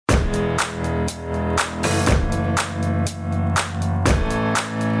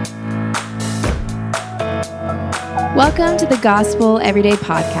Welcome to the Gospel Everyday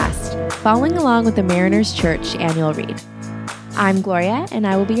Podcast, following along with the Mariners Church annual read. I'm Gloria, and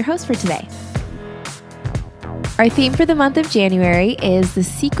I will be your host for today. Our theme for the month of January is the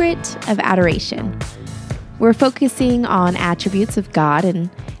secret of adoration. We're focusing on attributes of God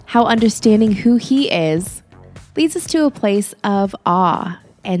and how understanding who He is leads us to a place of awe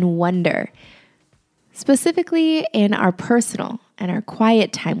and wonder, specifically in our personal and our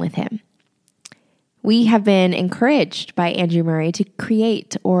quiet time with Him. We have been encouraged by Andrew Murray to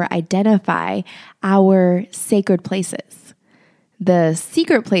create or identify our sacred places, the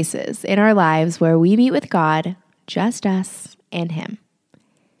secret places in our lives where we meet with God, just us and Him.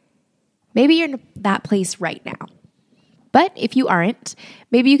 Maybe you're in that place right now, but if you aren't,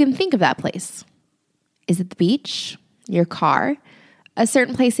 maybe you can think of that place. Is it the beach, your car, a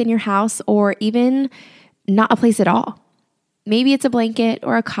certain place in your house, or even not a place at all? Maybe it's a blanket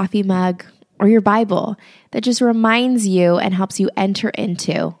or a coffee mug or your Bible that just reminds you and helps you enter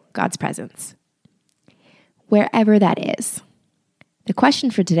into God's presence. Wherever that is. The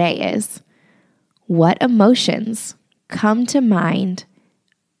question for today is, what emotions come to mind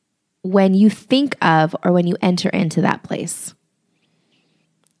when you think of or when you enter into that place?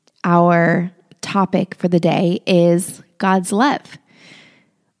 Our topic for the day is God's love.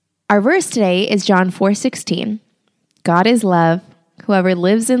 Our verse today is John 4:16. God is love. Whoever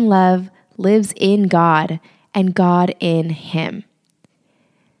lives in love lives in God, and God in him.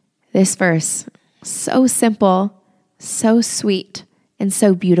 This verse, so simple, so sweet, and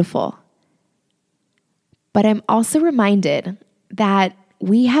so beautiful. But I'm also reminded that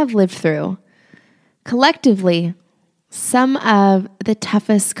we have lived through, collectively, some of the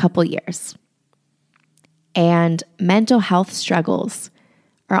toughest couple years. And mental health struggles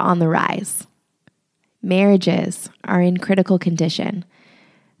are on the rise. Marriages are in critical condition.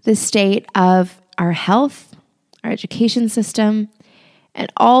 The state of our health, our education system,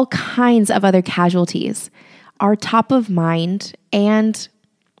 and all kinds of other casualties are top of mind and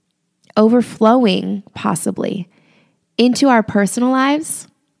overflowing, possibly, into our personal lives,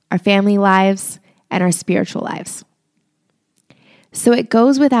 our family lives, and our spiritual lives. So it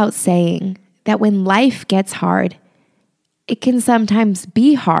goes without saying that when life gets hard, it can sometimes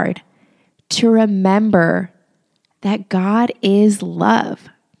be hard to remember that God is love.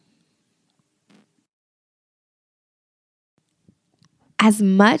 As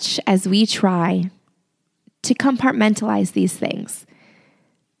much as we try to compartmentalize these things,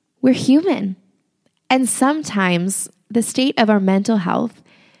 we're human. And sometimes the state of our mental health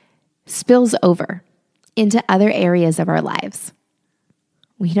spills over into other areas of our lives.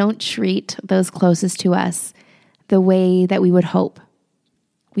 We don't treat those closest to us the way that we would hope.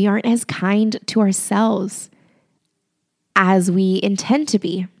 We aren't as kind to ourselves as we intend to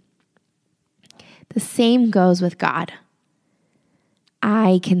be. The same goes with God.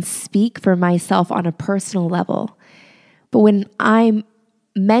 I can speak for myself on a personal level, but when I'm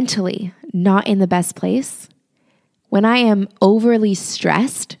mentally not in the best place, when I am overly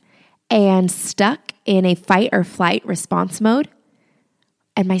stressed and stuck in a fight or flight response mode,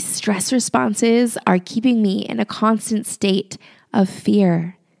 and my stress responses are keeping me in a constant state of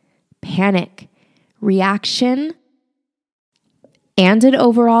fear, panic, reaction, and an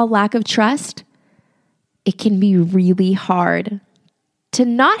overall lack of trust, it can be really hard to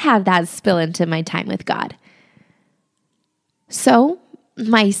not have that spill into my time with God. So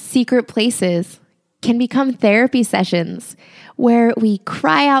my secret places can become therapy sessions where we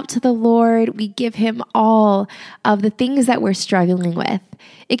cry out to the Lord, we give Him all of the things that we're struggling with.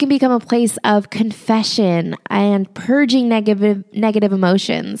 It can become a place of confession and purging negative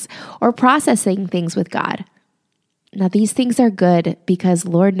emotions or processing things with God. Now, these things are good because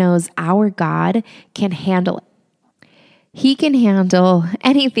Lord knows our God can handle it. He can handle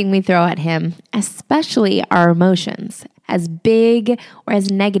anything we throw at Him, especially our emotions, as big or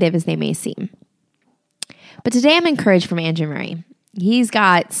as negative as they may seem. But today I'm encouraged from Andrew Murray. He's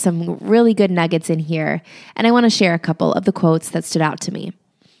got some really good nuggets in here, and I want to share a couple of the quotes that stood out to me.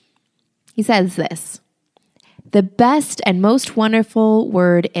 He says this: "The best and most wonderful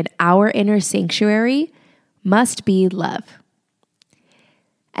word in our inner sanctuary must be love."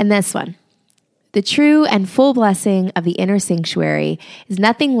 And this one: "The true and full blessing of the inner sanctuary is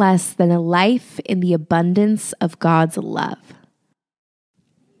nothing less than a life in the abundance of God's love."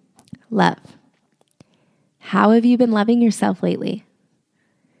 Love. How have you been loving yourself lately?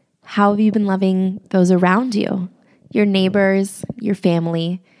 How have you been loving those around you? Your neighbors, your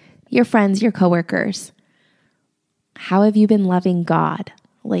family, your friends, your coworkers. How have you been loving God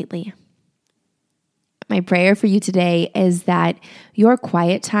lately? My prayer for you today is that your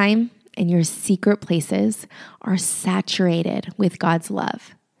quiet time and your secret places are saturated with God's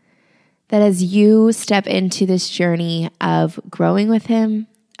love. That as you step into this journey of growing with Him,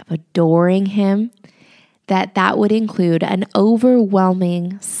 of adoring Him, that would include an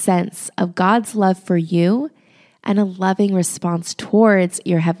overwhelming sense of God's love for you and a loving response towards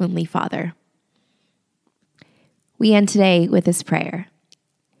your Heavenly Father. We end today with this prayer.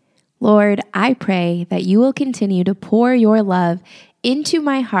 Lord, I pray that you will continue to pour your love into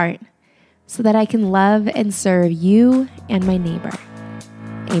my heart so that I can love and serve you and my neighbor.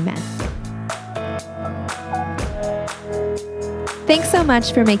 Amen. Thanks so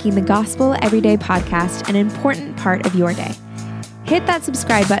much for making the Gospel Everyday podcast an important part of your day. Hit that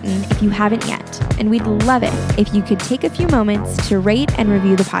subscribe button if you haven't yet, and we'd love it if you could take a few moments to rate and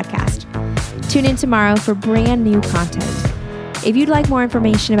review the podcast. Tune in tomorrow for brand new content. If you'd like more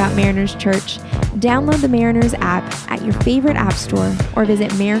information about Mariners Church, download the Mariners app at your favorite app store or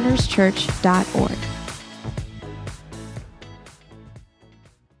visit marinerschurch.org.